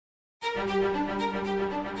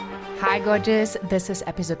Hi, gorgeous. This is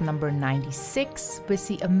episode number 96 with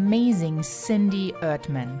the amazing Cindy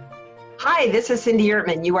Ertman. Hi, this is Cindy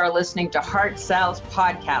Ertman. You are listening to Heart Sells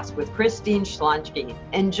Podcast with Christine Schlonski.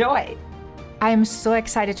 Enjoy. I am so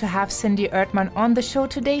excited to have Cindy Ertman on the show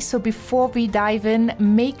today. So before we dive in,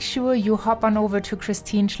 make sure you hop on over to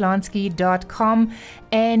christineschlonski.com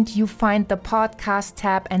and you find the podcast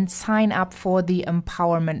tab and sign up for the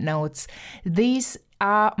empowerment notes. These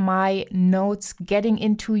are my notes getting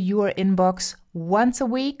into your inbox once a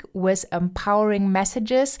week with empowering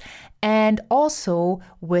messages and also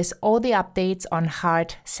with all the updates on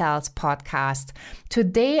Heart Sells Podcast.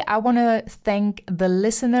 Today, I want to thank the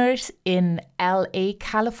listeners in LA,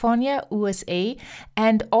 California, USA,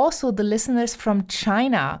 and also the listeners from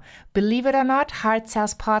China. Believe it or not, Heart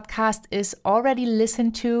Sells Podcast is already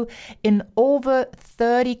listened to in over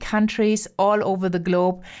 30 countries all over the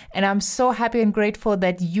globe. And I'm so happy and grateful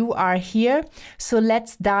that you are here. So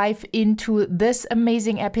let's dive into this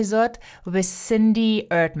amazing episode with Cindy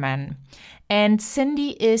Ertman. And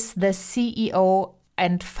Cindy is the CEO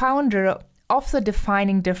and founder of the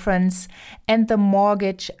Defining Difference and the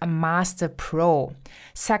Mortgage Master Pro,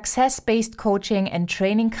 success-based coaching and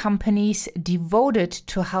training companies devoted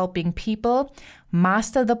to helping people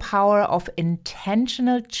master the power of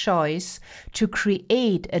intentional choice to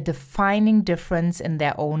create a defining difference in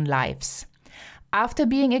their own lives. After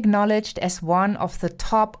being acknowledged as one of the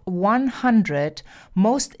top 100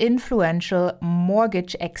 most influential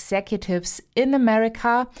mortgage executives in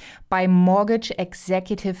America by Mortgage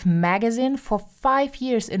Executive Magazine for 5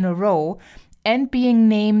 years in a row, and being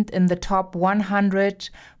named in the top 100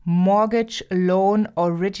 mortgage loan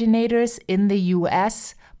originators in the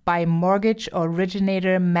US by Mortgage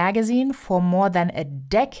Originator magazine for more than a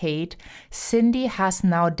decade, Cindy has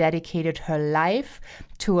now dedicated her life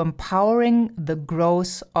to empowering the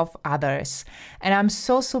growth of others. And I'm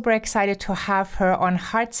so super excited to have her on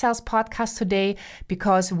Heart Sells Podcast today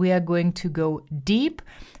because we are going to go deep,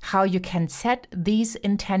 how you can set these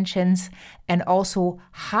intentions and also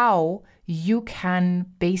how you can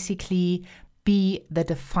basically be the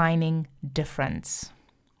defining difference.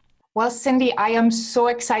 Well, Cindy, I am so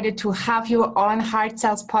excited to have you on Heart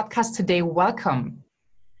Sells Podcast today. Welcome.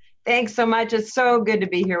 Thanks so much. It's so good to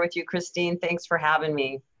be here with you, Christine. Thanks for having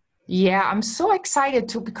me. Yeah, I'm so excited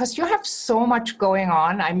too because you have so much going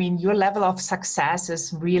on. I mean, your level of success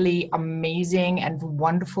is really amazing and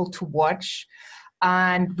wonderful to watch.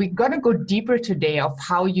 And we're going to go deeper today of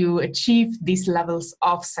how you achieve these levels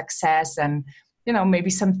of success and, you know,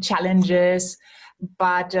 maybe some challenges.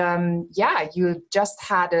 But you just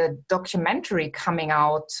had a documentary coming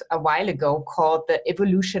out a while ago called The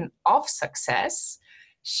Evolution of Success,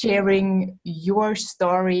 sharing your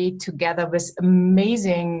story together with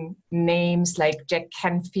amazing names like Jack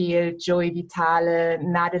Canfield, Joey Vitale,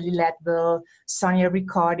 Natalie Ledwell, Sonia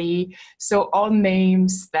Riccardi. So all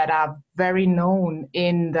names that are very known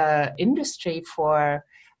in the industry for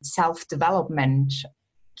self-development.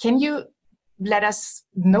 Can you let us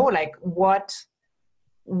know like what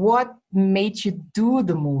made you do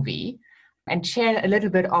the movie and share a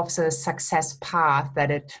little bit of the success path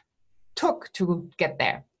that it took to get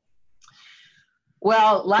there?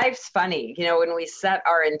 Well, life's funny. You know, when we set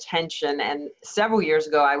our intention, and several years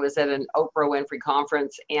ago, I was at an Oprah Winfrey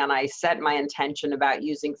conference and I set my intention about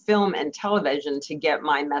using film and television to get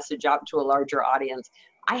my message out to a larger audience.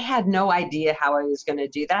 I had no idea how I was going to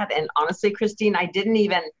do that. And honestly, Christine, I didn't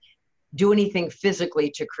even do anything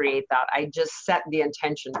physically to create that. I just set the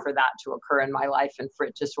intention for that to occur in my life and for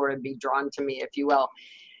it to sort of be drawn to me, if you will.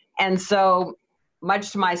 And so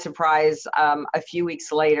much to my surprise, a few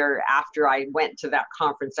weeks later, after I went to that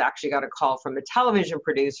conference, I actually got a call from a television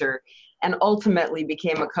producer and ultimately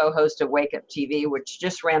became a co-host of Wake Up TV, which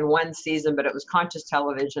just ran one season, but it was conscious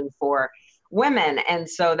television for women. And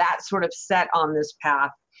so that sort of set on this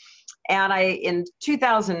path. And in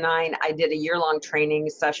 2009, I did a year-long training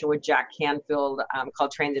session with Jack Canfield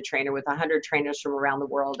called Train the Trainer with 100 trainers from around the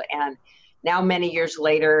world. And now many years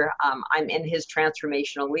later, I'm in his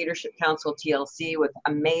Transformational Leadership Council, TLC, with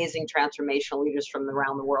amazing transformational leaders from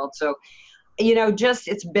around the world. So, you know,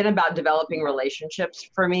 it's been about developing relationships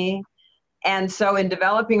for me. And so in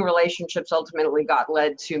developing relationships, ultimately got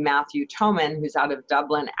led to Matthew Toman, who's out of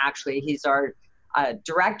Dublin. Actually, he's our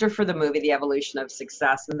director for the movie, The Evolution of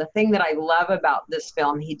Success. And the thing that I love about this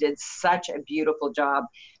film, he did such a beautiful job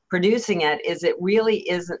producing it, is it really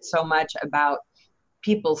isn't so much about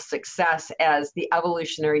people's success as the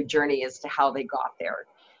evolutionary journey as to how they got there.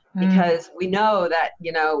 Because we know that,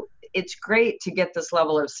 you know, it's great to get this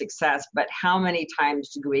level of success, but how many times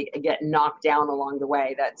do we get knocked down along the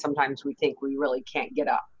way that sometimes we think we really can't get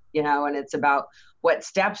up? and it's about what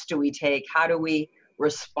steps do we take? How do we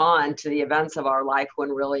respond to the events of our life when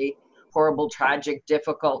really horrible, tragic,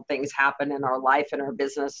 difficult things happen in our life and our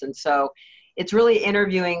business? And so it's really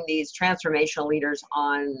interviewing these transformational leaders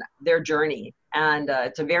on their journey. And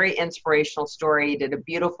it's a very inspirational story. He did a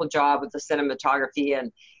beautiful job with the cinematography.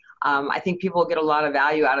 And I think people get a lot of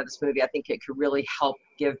value out of this movie. I think it could really help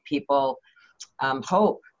give people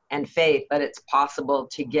hope and faith that it's possible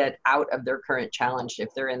to get out of their current challenge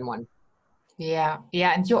if they're in one. Yeah.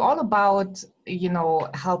 And you're all about,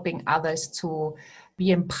 helping others to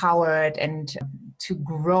be empowered and to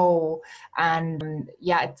grow. And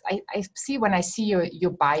I see when I see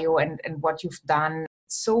your bio and what you've done,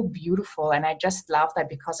 it's so beautiful. And I just love that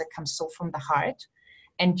because it comes so from the heart.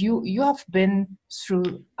 And you have been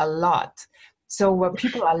through a lot. So where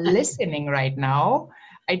people are listening right now,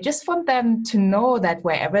 I just want them to know that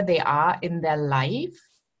wherever they are in their life,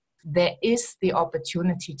 there is the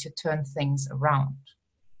opportunity to turn things around.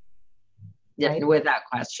 Yeah, right? Without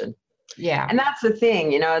question. Yeah. And that's the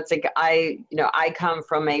thing, it's like I come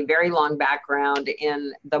from a very long background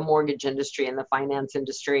in the mortgage industry and the finance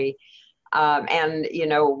industry. And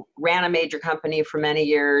ran a major company for many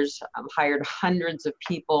years, hired hundreds of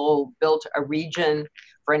people, built a region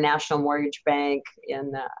for a national mortgage bank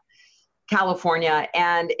in California.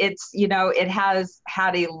 And it's, it has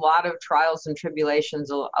had a lot of trials and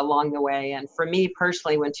tribulations along the way. And for me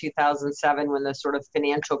personally, when 2007, when the sort of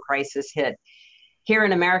financial crisis hit here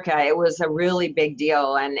in America, it was a really big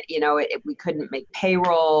deal. And, we couldn't make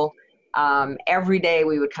payroll. Every day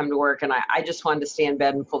we would come to work and I just wanted to stay in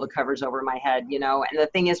bed and pull the covers over my head, and the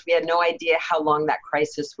thing is we had no idea how long that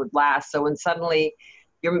crisis would last. So when suddenly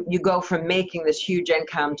you go from making this huge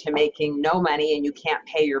income to making no money and you can't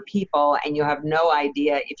pay your people and you have no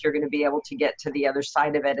idea if you're going to be able to get to the other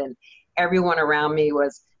side of it. And everyone around me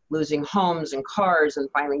was losing homes and cars and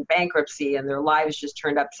filing bankruptcy and their lives just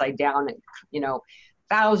turned upside down. And,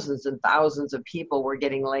 thousands and thousands of people were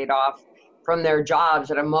getting laid off from their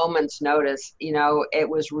jobs at a moment's notice. It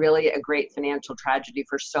was really a great financial tragedy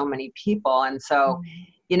for so many people. And so,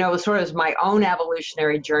 it was sort of my own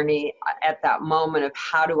evolutionary journey at that moment of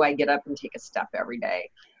how do I get up and take a step every day?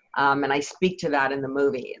 And I speak to that in the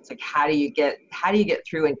movie. It's like, how do you get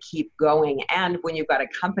through and keep going? And when you've got a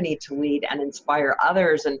company to lead and inspire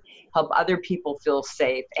others and help other people feel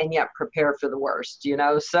safe and yet prepare for the worst,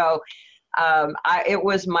 So it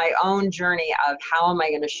was my own journey of how am I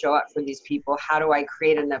going to show up for these people? How do I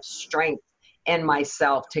create enough strength in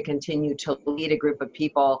myself to continue to lead a group of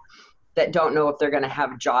people that don't know if they're going to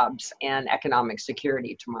have jobs and economic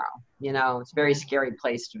security tomorrow? It's a very scary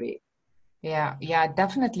place to be. Yeah, it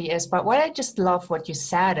definitely is. But what I just love what you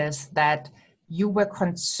said is that you were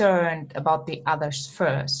concerned about the others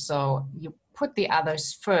first. So you put the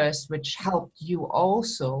others first, which helped you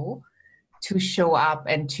also to show up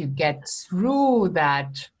and to get through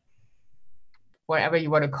that, whatever you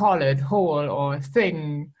want to call it, hole or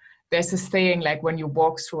thing. There's this saying like, when you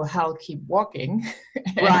walk through hell, keep walking.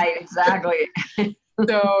 Right, exactly.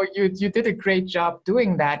 So you did a great job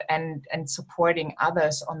doing that and supporting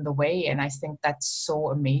others on the way. And I think that's so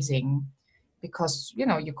amazing because,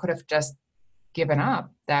 you could have just given up.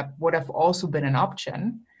 That would have also been an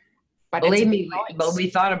option. But believe me, but we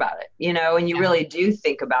thought about it, and you really do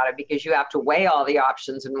think about it because you have to weigh all the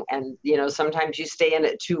options and sometimes you stay in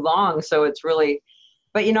it too long. So it's really,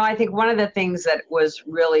 but, I think one of the things that was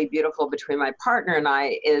really beautiful between my partner and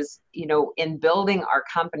I is, in building our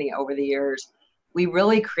company over the years, we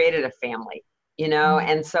really created a family,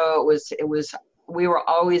 and so it was, we were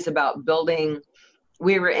always about building,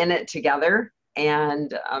 we were in it together.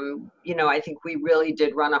 And, I think we really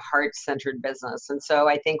did run a heart-centered business. And so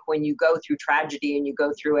I think when you go through tragedy and you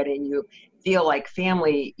go through it and you feel like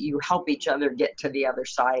family, you help each other get to the other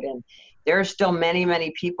side. And there are still many,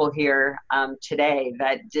 many people here today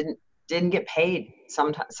that didn't get paid,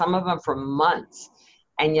 some of them for months,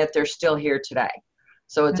 and yet they're still here today.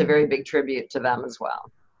 So it's a very big tribute to them as well.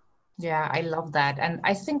 Yeah, I love that. And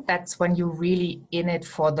I think that's when you're really in it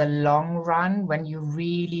for the long run, when you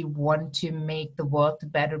really want to make the world a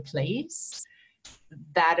better place.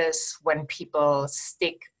 That is when people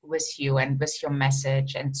stick with you and with your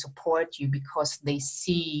message and support you because they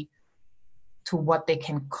see to what they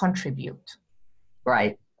can contribute.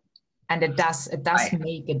 Right. And it does right.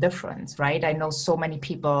 Make a difference, right? I know so many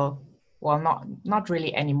people, well, not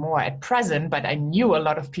really anymore at present, but I knew a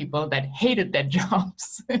lot of people that hated their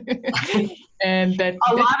jobs. And that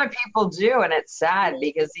a lot of people do. And it's sad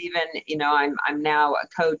because even, I'm now a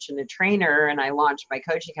coach and a trainer, and I launched my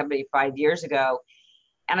coaching company 5 years ago.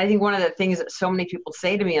 And I think one of the things that so many people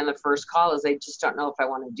say to me on the first call is they just don't know if I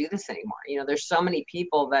want to do this anymore. There's so many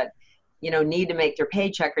people that, need to make their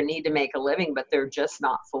paycheck or need to make a living, but they're just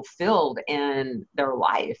not fulfilled in their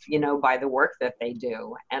life, by the work that they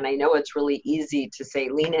do. And I know it's really easy to say,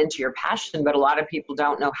 lean into your passion, but a lot of people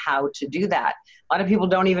don't know how to do that. A lot of people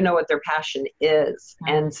don't even know what their passion is.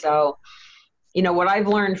 Mm-hmm. And so, what I've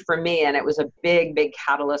learned for me, and it was a big, big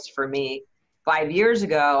catalyst for me, 5 years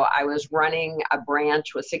ago, I was running a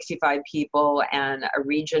branch with 65 people and a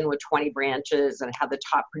region with 20 branches, and had the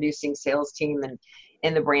top producing sales team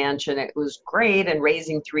in the branch. And it was great, and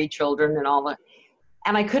raising 3 children and all that.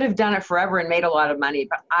 And I could have done it forever and made a lot of money,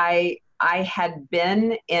 but I had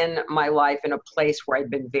been in my life in a place where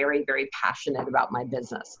I'd been very, very passionate about my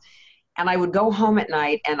business. And I would go home at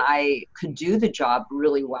night and I could do the job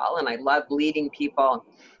really well. And I loved leading people.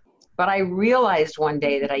 But I realized one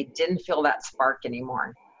day that I didn't feel that spark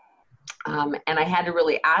anymore. And I had to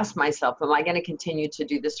really ask myself, am I going to continue to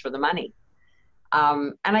do this for the money?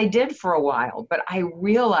 And I did for a while, but I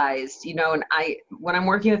realized, and when I'm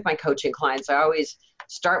working with my coaching clients, I always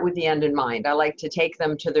start with the end in mind. I like to take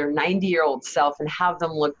them to their 90-year-old self and have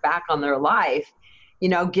them look back on their life,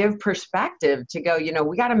 give perspective to go,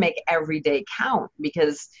 we got to make every day count,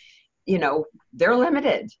 because they're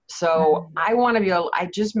limited. So I want to I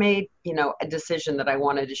just made, a decision that I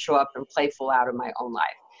wanted to show up and playful out of my own life.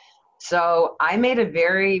 So I made a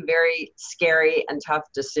very, very scary and tough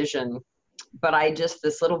decision, but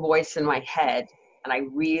this little voice in my head, and I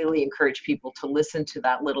really encourage people to listen to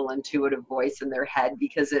that little intuitive voice in their head,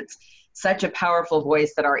 because it's such a powerful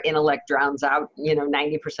voice that our intellect drowns out,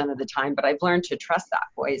 90% of the time, but I've learned to trust that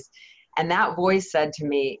voice. And that voice said to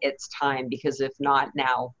me, it's time, because if not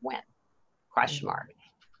now, when? ?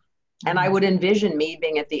 And I would envision me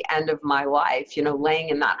being at the end of my life, laying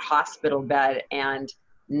in that hospital bed and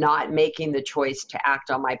not making the choice to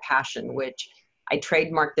act on my passion, which I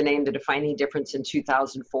trademarked the name The Defining Difference in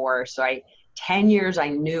 2004. So 10 years, I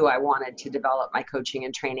knew I wanted to develop my coaching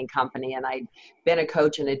and training company. And I'd been a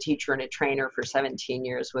coach and a teacher and a trainer for 17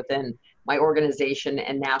 years within my organization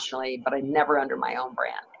and nationally, but I never under my own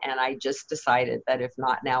brand. And I just decided that if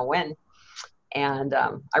not now, when? And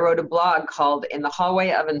I wrote a blog called In the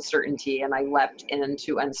Hallway of Uncertainty, and I leapt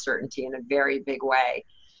into uncertainty in a very big way.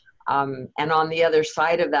 And on the other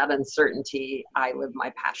side of that uncertainty, I live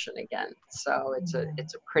my passion again. So it's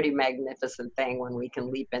a pretty magnificent thing when we can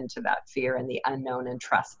leap into that fear and the unknown and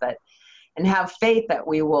trust that, and have faith that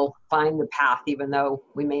we will find the path, even though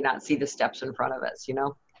we may not see the steps in front of us,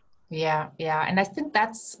 Yeah. And I think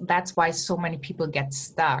that's why so many people get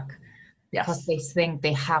stuck. Because they think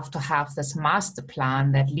they have to have this master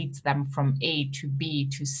plan that leads them from A to B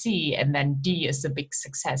to C, and then D is the big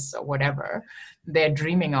success or whatever they're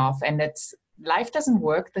dreaming of. And life doesn't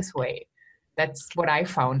work this way. That's what I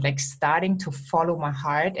found, like starting to follow my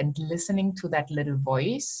heart and listening to that little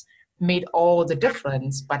voice made all the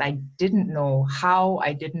difference. But I didn't know how,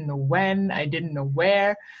 I didn't know when, I didn't know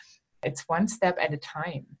where. It's one step at a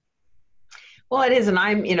time. Well, it is. And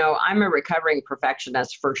I'm a recovering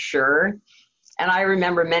perfectionist for sure. And I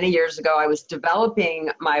remember many years ago, I was developing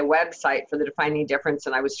my website for The Defining Difference,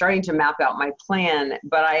 and I was starting to map out my plan,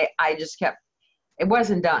 but I just kept, it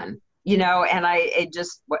wasn't done, and I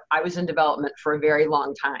was in development for a very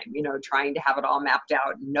long time, trying to have it all mapped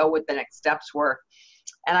out and know what the next steps were.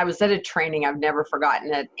 And I was at a training, I've never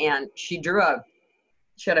forgotten it. And she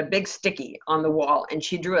had a big sticky on the wall, and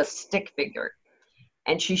she drew a stick figure.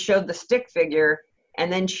 And she showed the stick figure,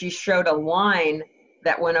 and then she showed a line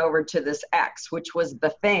that went over to this X, which was the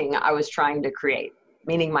thing I was trying to create,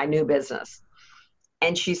 meaning my new business.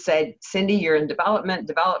 And she said, Cindy, you're in development.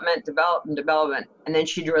 And then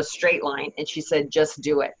she drew a straight line, and she said, just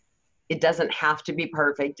do it. It doesn't have to be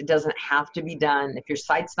perfect. It doesn't have to be done. If your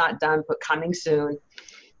site's not done, put coming soon.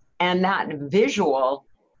 And that visual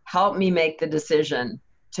helped me make the decision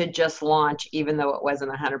to just launch, even though it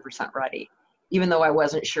wasn't 100% ready. Even though I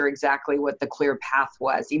wasn't sure exactly what the clear path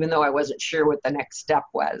was, even though I wasn't sure what the next step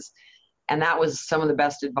was. And that was some of the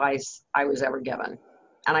best advice I was ever given.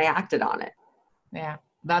 And I acted on it. Yeah,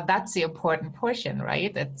 that's the important portion,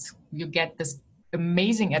 right? You get this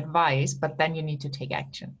amazing advice, but then you need to take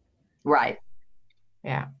action. Right.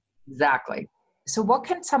 Yeah. Exactly. So what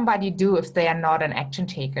can somebody do if they are not an action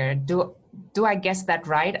taker? Do I guess that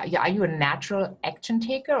right? Are you a natural action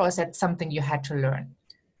taker, or is that something you had to learn?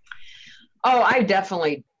 Oh, I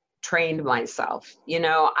definitely trained myself.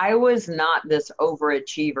 I was not this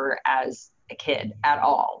overachiever as a kid at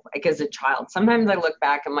all, like as a child. Sometimes I look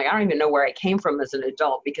back, I'm like, I don't even know where I came from as an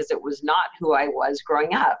adult, because it was not who I was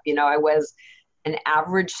growing up. I was an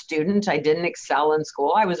average student. I didn't excel in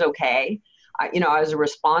school. I was okay. I was a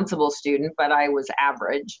responsible student, but I was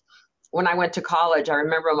average. When I went to college, I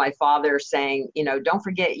remember my father saying, don't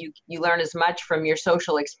forget, you learn as much from your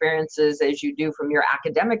social experiences as you do from your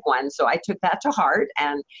academic ones. So I took that to heart,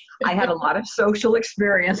 and I had a lot of social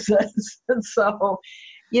experiences. And so,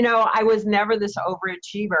 I was never this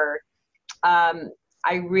overachiever.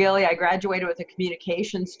 I graduated with a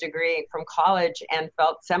communications degree from college and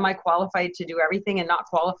felt semi-qualified to do everything and not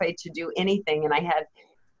qualified to do anything. And I had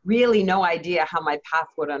really no idea how my path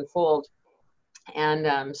would unfold,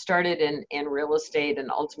 and started in real estate, and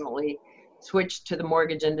ultimately switched to the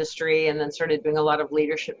mortgage industry, and then started doing a lot of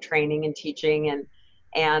leadership training and teaching,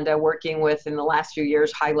 and working with, in the last few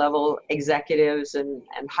years, high level executives and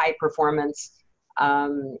high performance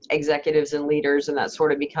executives and leaders. And that's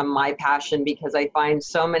sort of become my passion, because I find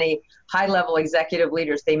so many high level executive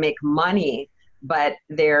leaders, they make money, but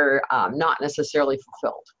they're not necessarily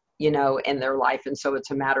fulfilled, in their life. And so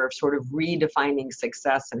it's a matter of sort of redefining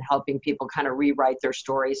success and helping people kind of rewrite their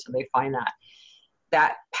story so they find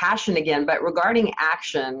that passion again. But regarding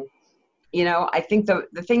action, I think the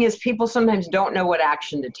thing is, people sometimes don't know what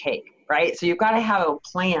action to take, right? So you've got to have a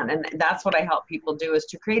plan. And that's what I help people do, is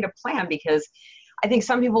to create a plan, because I think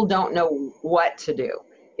some people don't know what to do.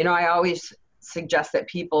 I always suggest that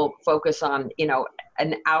people focus on,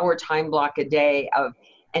 an hour time block a day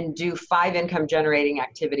and do 5 income generating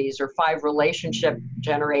activities or 5 relationship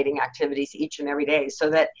generating activities each and every day, so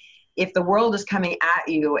that if the world is coming at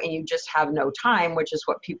you and you just have no time, which is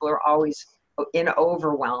what people are always in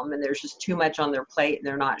overwhelm, and there's just too much on their plate and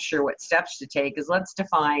they're not sure what steps to take, is let's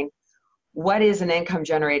define what is an income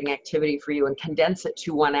generating activity for you and condense it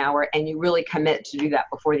to 1 hour, and you really commit to do that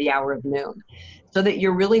before the hour of noon, so that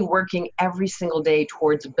you're really working every single day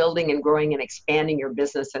towards building and growing and expanding your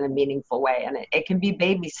business in a meaningful way. And it can be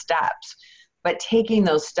baby steps, but taking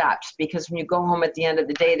those steps, because when you go home at the end of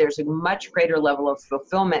the day, there's a much greater level of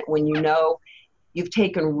fulfillment when you've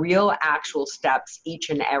taken real actual steps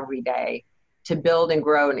each and every day to build and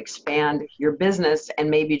grow and expand your business, and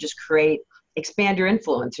maybe just expand your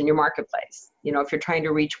influence in your marketplace. If you're trying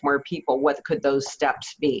to reach more people, what could those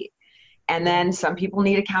steps be? And then some people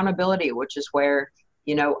need accountability, which is where,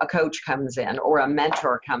 a coach comes in, or a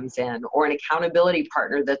mentor comes in, or an accountability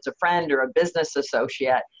partner that's a friend or a business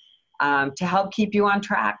associate, to help keep you on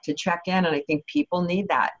track, to check in. And I think people need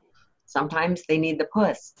that. Sometimes they need the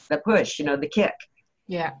push, the kick.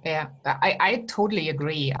 Yeah. I totally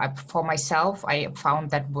agree. For myself, I found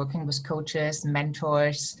that working with coaches,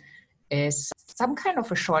 mentors is some kind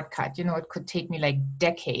of a shortcut. It could take me like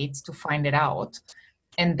decades to find it out.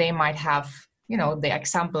 And they might have, the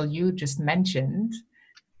example you just mentioned,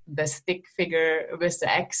 the stick figure with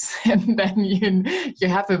the X, and then you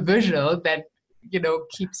have a visual that,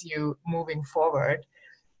 keeps you moving forward.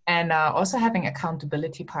 And also having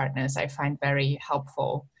accountability partners, I find very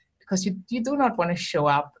helpful, because you do not want to show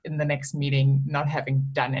up in the next meeting not having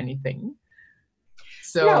done anything.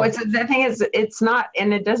 So no, the thing is, it's not,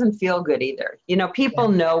 and it doesn't feel good either. People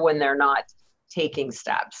know when they're not taking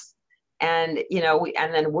steps, and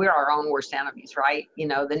and then we're our own worst enemies, right?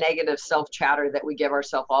 The negative self-chatter that we give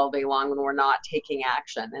ourselves all day long when we're not taking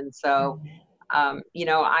action. And so,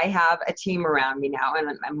 I have a team around me now,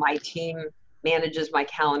 and my team manages my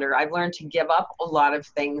calendar. I've learned to give up a lot of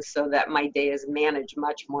things so that my day is managed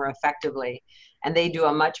much more effectively, and they do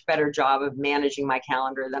a much better job of managing my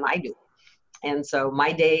calendar than I do. And so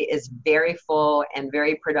my day is very full and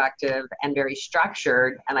very productive and very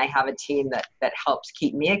structured. And I have a team that helps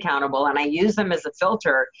keep me accountable. And I use them as a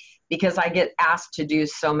filter, because I get asked to do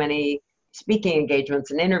so many speaking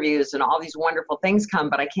engagements and interviews, and all these wonderful things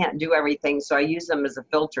come, but I can't do everything. So I use them as a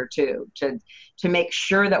filter too, to make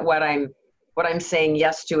sure that what I'm saying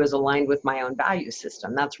yes to is aligned with my own value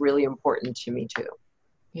system. That's really important to me too.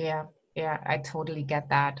 Yeah, I totally get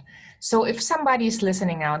that. So if somebody is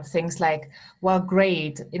listening now and thinks like, well,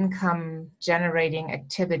 great, income generating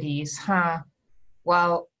activities,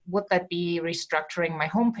 well, would that be restructuring my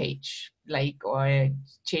homepage, or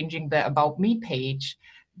changing the About Me page?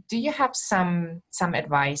 Do you have some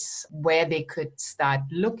advice where they could start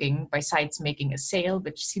looking, besides making a sale,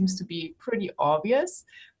 which seems to be pretty obvious?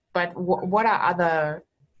 But what are other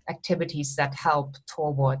activities that help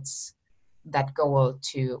towards that goal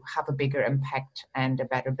to have a bigger impact and a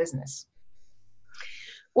better business?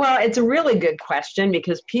 Well, it's a really good question,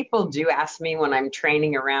 because people do ask me when I'm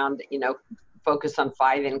training around, focus on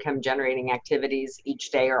 5 income generating activities each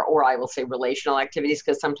day, or I will say relational activities,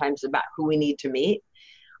 because sometimes it's about who we need to meet.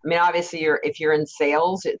 I mean, obviously, if you're in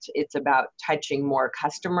sales, it's about touching more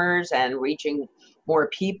customers and reaching more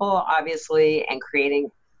people, obviously, and creating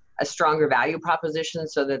a stronger value proposition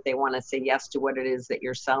so that they want to say yes to what it is that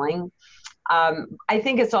you're selling. I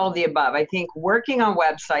think it's all of the above. I think working on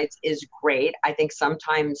websites is great. I think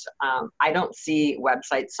sometimes I don't see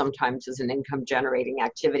websites sometimes as an income generating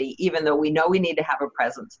activity, even though we know we need to have a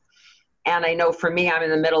presence. And I know for me, I'm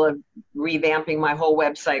in the middle of revamping my whole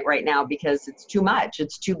website right now because it's too much,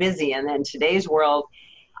 it's too busy. And in today's world,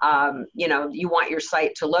 you want your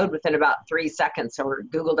site to load within about 3 seconds, or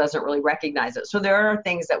Google doesn't really recognize it. So there are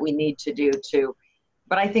things that we need to do too.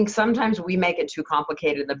 But I think sometimes we make it too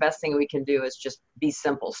complicated. The best thing we can do is just be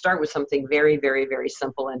simple. Start with something very, very, very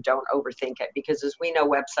simple and don't overthink it, because as we know,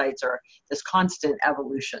 websites are this constant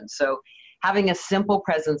evolution. So having a simple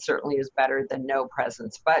presence certainly is better than no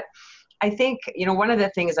presence. But I think, one of the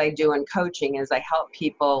things I do in coaching is I help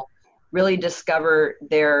people really discover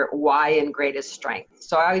their why and greatest strength.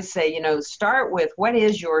 So I always say, start with what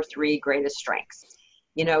is your 3 greatest strengths,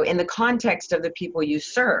 in the context of the people you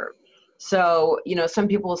serve. So, some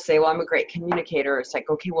people will say, well, I'm a great communicator. It's like,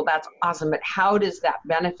 okay, well, that's awesome. But how does that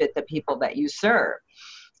benefit the people that you serve?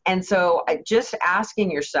 And so just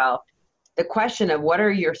asking yourself the question of what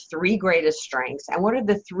are your 3 greatest strengths, and what are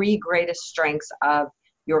the 3 greatest strengths of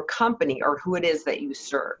your company, or who it is that you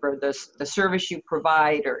serve, or the service you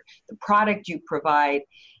provide, or the product you provide,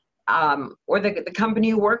 or the company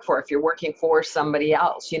you work for. If you're working for somebody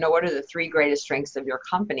else, what are the 3 greatest strengths of your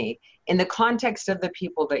company in the context of the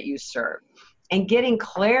people that you serve? And getting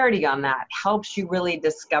clarity on that helps you really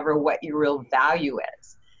discover what your real value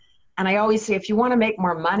is. And I always say, if you want to make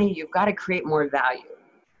more money, you've got to create more value.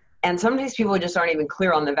 And sometimes people just aren't even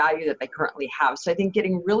clear on the value that they currently have. So I think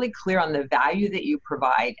getting really clear on the value that you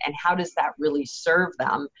provide and how does that really serve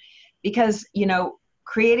them, because,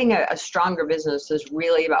 creating a stronger business is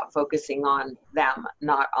really about focusing on them,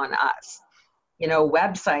 not on us.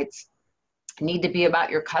 Websites need to be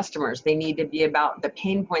about your customers. They need to be about the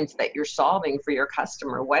pain points that you're solving for your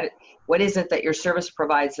customer. What is it that your service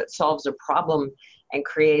provides that solves a problem and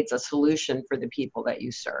creates a solution for the people that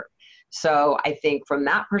you serve? So I think from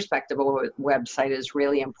that perspective, a website is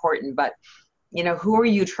really important. But, who are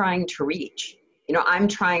you trying to reach? I'm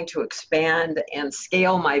trying to expand and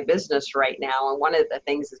scale my business right now. And one of the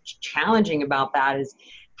things that's challenging about that is,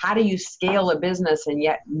 how do you scale a business and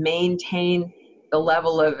yet maintain the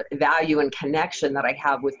level of value and connection that I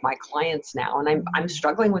have with my clients now? And I'm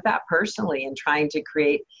struggling with that personally, and trying to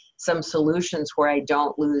create some solutions where I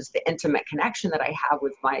don't lose the intimate connection that I have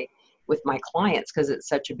with my clients, because it's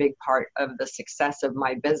such a big part of the success of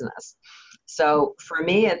my business. So for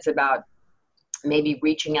me, it's about maybe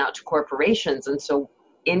reaching out to corporations. And so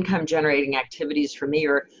income generating activities for me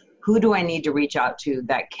are, who do I need to reach out to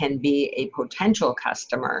that can be a potential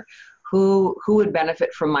customer? Who would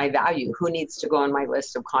benefit from my value? Who needs to go on my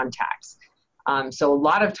list of contacts? So a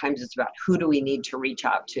lot of times it's about, who do we need to reach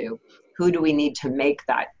out to? Who do we need to make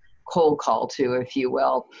that cold call to, if you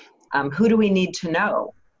will? Who do we need to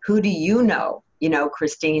know? Who do you know,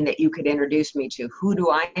 Christine, that you could introduce me to? Who do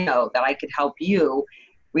I know that I could help you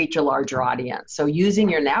reach a larger audience? So using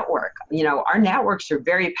your network, our networks are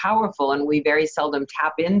very powerful, and we very seldom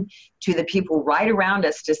tap in to the people right around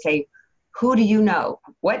us to say, who do you know?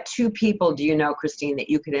 What 2 people do you know, Christine, that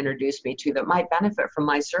you could introduce me to that might benefit from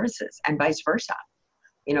my services, and vice versa?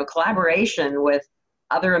 Collaboration with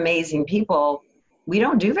other amazing people, we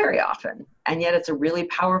don't do very often. And yet it's a really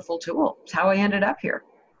powerful tool. It's how I ended up here,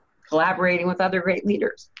 collaborating with other great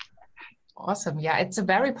leaders. Awesome. Yeah, it's a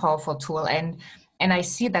very powerful tool. And I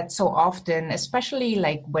see that so often, especially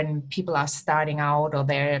like when people are starting out, or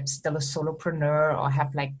they're still a solopreneur, or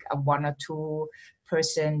have like a 1 or 2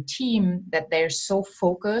 person team, that they're so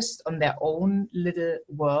focused on their own little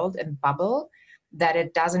world and bubble that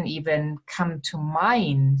it doesn't even come to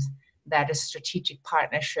mind that a strategic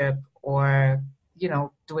partnership, or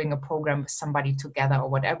doing a program with somebody together or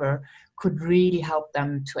whatever, could really help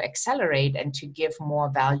them to accelerate and to give more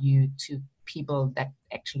value to people that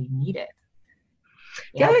actually need it.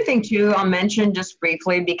 The other thing too, I'll mention just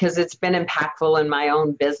briefly, because it's been impactful in my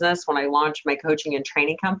own business when I launched my coaching and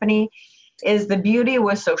training company, is the beauty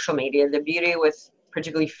with social media, the beauty with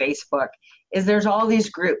particularly Facebook, is there's all these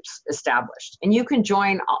groups established, and you can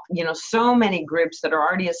join, so many groups that are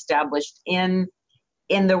already established in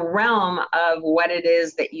the realm of what it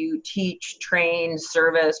is that you teach, train,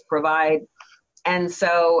 service, provide. And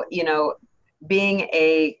so, being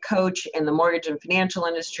a coach in the mortgage and financial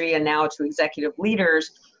industry, and now to executive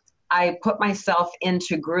leaders, I put myself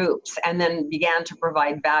into groups and then began to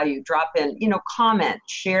provide value, drop in, comment,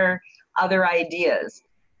 share other ideas.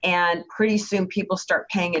 And pretty soon people start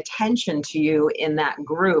paying attention to you in that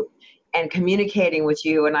group and communicating with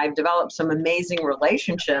you. And I've developed some amazing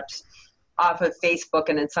relationships off of Facebook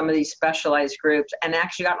and in some of these specialized groups, and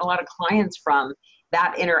actually gotten a lot of clients from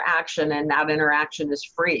that interaction, and that interaction is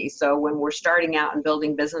free. So when we're starting out and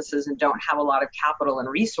building businesses and don't have a lot of capital and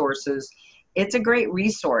resources, it's a great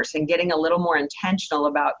resource, and getting a little more intentional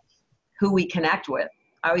about who we connect with.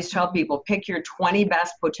 I always tell people, pick your 20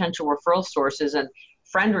 best potential referral sources and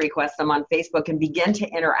friend request them on Facebook and begin to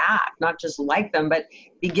interact, not just like them, but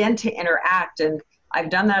begin to interact. And I've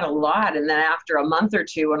done that a lot. And then after a month or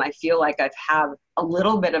two, when I feel like I've had a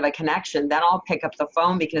little bit of a connection, then I'll pick up the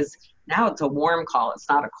phone, because now it's a warm call. It's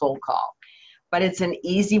not a cold call, but it's an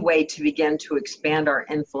easy way to begin to expand our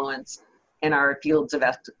influence in our fields of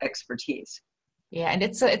expertise. Yeah, and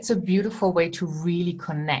it's a beautiful way to really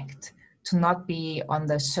connect, to not be on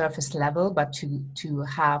the surface level, but to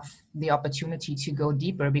have the opportunity to go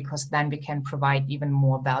deeper, because then we can provide even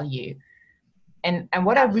more value. And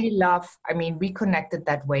what I really love, I mean, we connected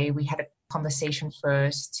that way. We had a conversation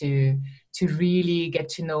first to really get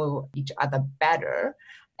to know each other better.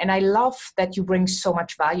 And I love that you bring so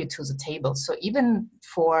much value to the table. So even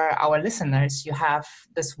for our listeners, you have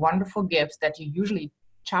this wonderful gift that you usually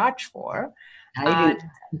charge for. And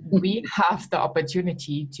we have the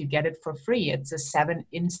opportunity to get it for free. It's a 7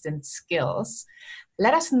 instant skills.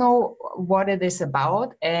 Let us know what it is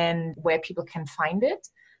about and where people can find it.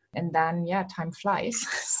 And then, yeah, time flies.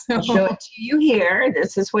 So. I'll show it to you here.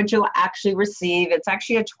 This is what you'll actually receive. It's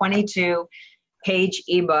actually a 22-page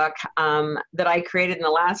ebook that I created in the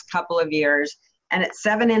last couple of years. And it's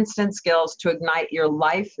 7 instant skills to ignite your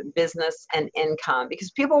life, business, and income.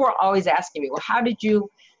 Because people were always asking me, well, how did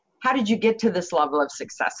you get to this level of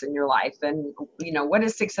success in your life? And, what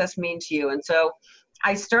does success mean to you? And so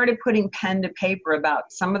I started putting pen to paper about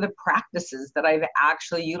some of the practices that I've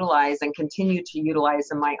actually utilized and continue to utilize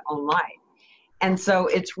in my own life. And so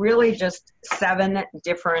it's really just 7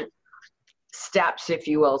 different steps, if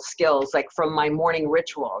you will, skills, like from my morning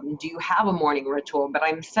ritual. Do you have a morning ritual? But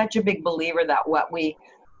I'm such a big believer that what we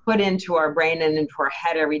put into our brain and into our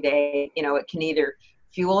head every day, it can either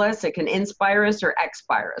fuel us, it can inspire us, or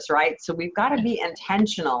expire us, right? So we've got to be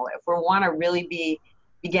intentional if we want to really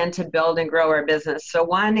begin to build and grow our business. So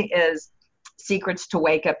one is secrets to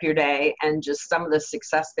wake up your day, and just some of the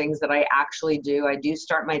success things that I actually do. I do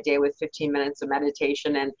start my day with 15 minutes of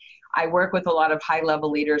meditation, and I work with a lot of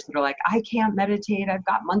high-level leaders that are like, I can't meditate, I've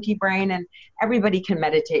got monkey brain, and everybody can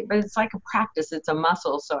meditate, but it's like a practice, it's a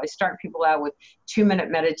muscle. So I start people out with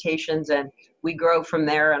 2-minute meditations, and we grow from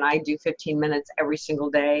there, and I do 15 minutes every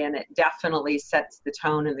single day, and it definitely sets the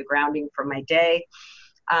tone and the grounding for my day.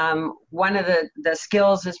 One of the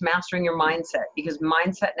skills is mastering your mindset, because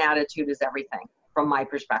mindset and attitude is everything from my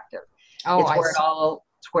perspective.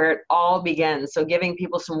 It's where it all begins. So giving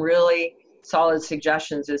people some really solid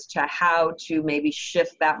suggestions as to how to maybe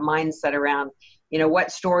shift that mindset around,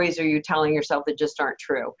 what stories are you telling yourself that just aren't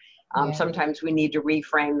true? Sometimes we need to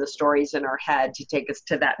reframe the stories in our head to take us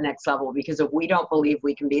to that next level, because if we don't believe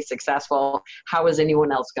we can be successful, how is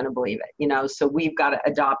anyone else going to believe it? So we've got to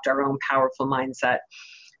adopt our own powerful mindset.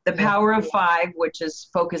 The power of 5, which is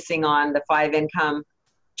focusing on the 5 income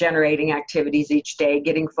generating activities each day,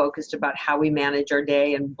 getting focused about how we manage our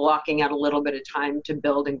day and blocking out a little bit of time to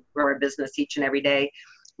build and grow our business each and every day.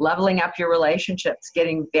 Leveling up your relationships,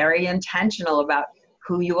 getting very intentional about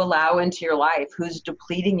who you allow into your life, who's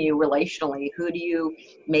depleting you relationally, who do you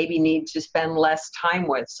maybe need to spend less time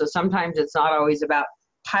with. So sometimes it's not always about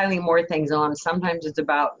piling more things on. Sometimes it's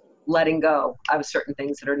about letting go of certain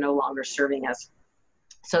things that are no longer serving us,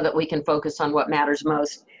 so that we can focus on what matters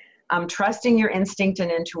most. Trusting your instinct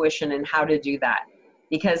and intuition and how to do that,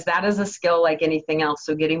 because that is a skill like anything else.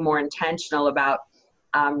 So getting more intentional about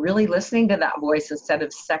really listening to that voice instead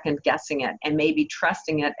of second guessing it, and maybe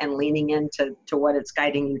trusting it and leaning into what it's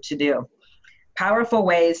guiding you to do. Powerful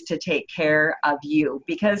ways to take care of you,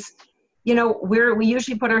 because we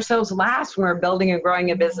usually put ourselves last when we're building and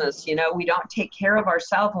growing a business. We don't take care of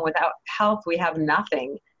ourselves, and without health we have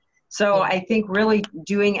nothing. So I think really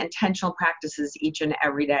doing intentional practices each and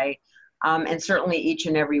every day, and certainly each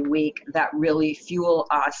and every week, that really fuel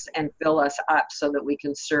us and fill us up so that we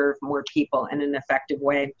can serve more people in an effective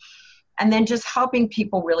way. And then just helping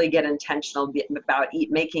people really get intentional about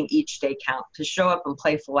making each day count, to show up and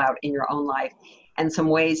play full out in your own life, and some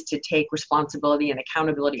ways to take responsibility and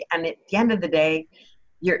accountability. And at the end of the day,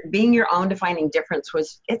 being your own defining difference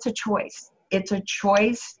it's a choice. It's a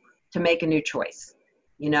choice to make a new choice.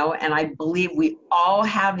 And I believe we all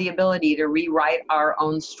have the ability to rewrite our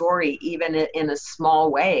own story, even in a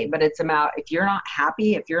small way. But it's about, if you're not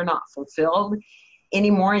happy, if you're not fulfilled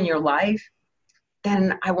anymore in your life,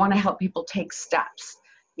 then I want to help people take steps,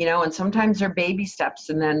 and sometimes they're baby steps.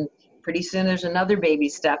 And then, Pretty soon there's another baby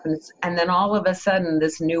step, and then all of a sudden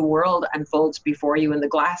this new world unfolds before you, and the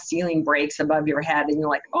glass ceiling breaks above your head, and you're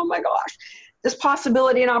like, oh my gosh, this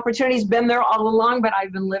possibility and opportunity has been there all along, but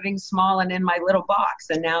I've been living small and in my little box,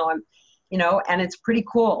 and now I'm, and it's pretty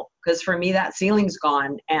cool, because for me that ceiling's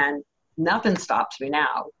gone and nothing stops me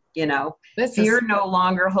now. Fear no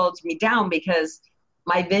longer holds me down, because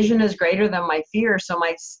my vision is greater than my fear. So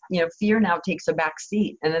my, fear now takes a back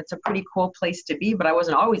seat, and it's a pretty cool place to be, but I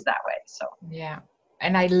wasn't always that way. So, yeah.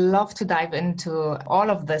 And I love to dive into all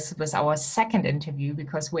of this with our second interview,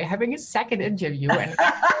 because we're having a second interview, and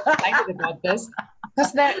I'm excited about this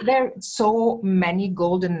because there are so many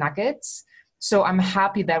golden nuggets. So I'm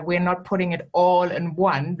happy that we're not putting it all in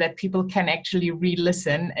one, that people can actually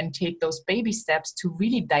re-listen and take those baby steps to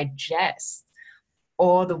really digest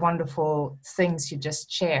all the wonderful things you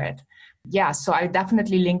just shared. Yeah, so I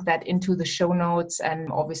definitely link that into the show notes,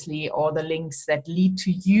 and obviously all the links that lead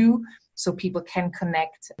to you, so people can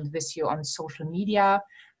connect with you on social media,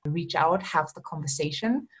 reach out, have the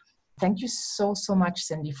conversation. Thank you so much,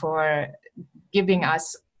 Cindy, for giving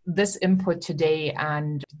us this input today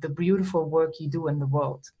and the beautiful work you do in the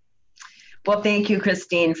world. Well, thank you,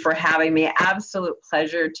 Christine, for having me. Absolute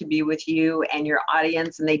pleasure to be with you and your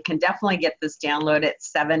audience. And they can definitely get this download at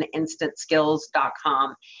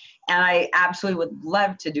 7instantskills.com. And I absolutely would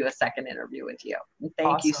love to do a second interview with you. And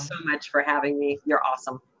thank you so much for having me. You're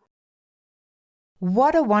awesome.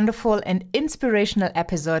 What a wonderful and inspirational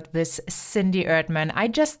episode with Cindy Erdmann. I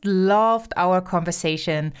just loved our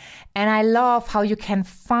conversation, and I love how you can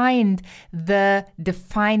find the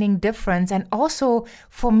defining difference. And also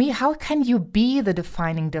for me, how can you be the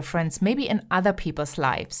defining difference maybe in other people's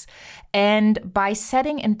lives? And by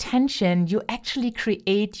setting intention, you actually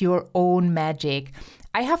create your own magic.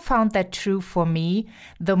 I have found that true for me.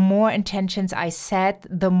 The more intentions I set,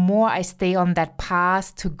 the more I stay on that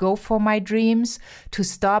path to go for my dreams, to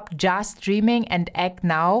stop just dreaming and act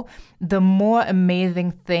now, the more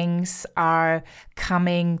amazing things are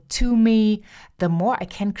coming to me, the more I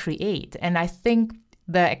can create. And I think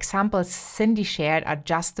the examples Cindy shared are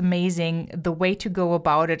just amazing. The way to go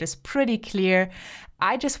about it is pretty clear.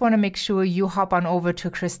 I just want to make sure you hop on over to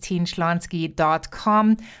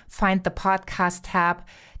christineschlonski.com, find the podcast tab,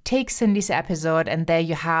 take Cindy's episode, and there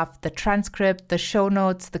you have the transcript, the show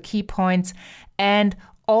notes, the key points, and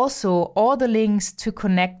also all the links to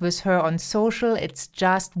connect with her on social. It's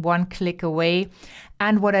just one click away.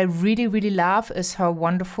 And what I really, really love is her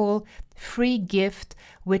wonderful free gift,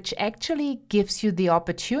 which actually gives you the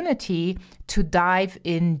opportunity to dive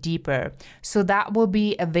in deeper. So that will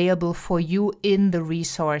be available for you in the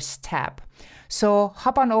resource tab. So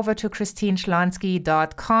hop on over to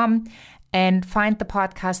christineschlonski.com and find the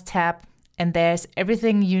podcast tab, and there's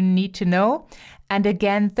everything you need to know. And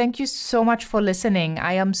again, thank you so much for listening.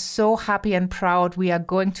 I am so happy and proud. We are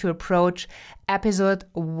going to approach episode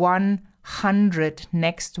 100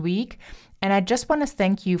 next week. And I just want to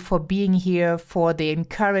thank you for being here, for the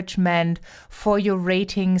encouragement, for your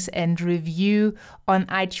ratings and review on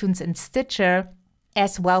iTunes and Stitcher,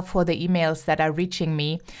 as well for the emails that are reaching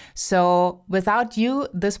me. So without you,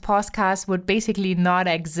 this podcast would basically not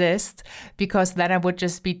exist, because then I would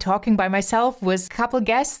just be talking by myself with a couple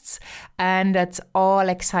guests. And that's all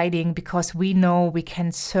exciting, because we know we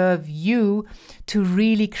can serve you to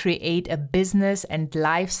really create a business and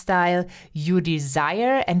lifestyle you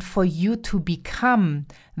desire, and for you to become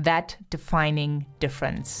that defining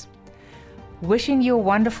difference. Wishing you a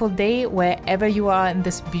wonderful day wherever you are in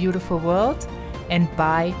this beautiful world. And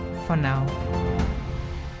bye for now.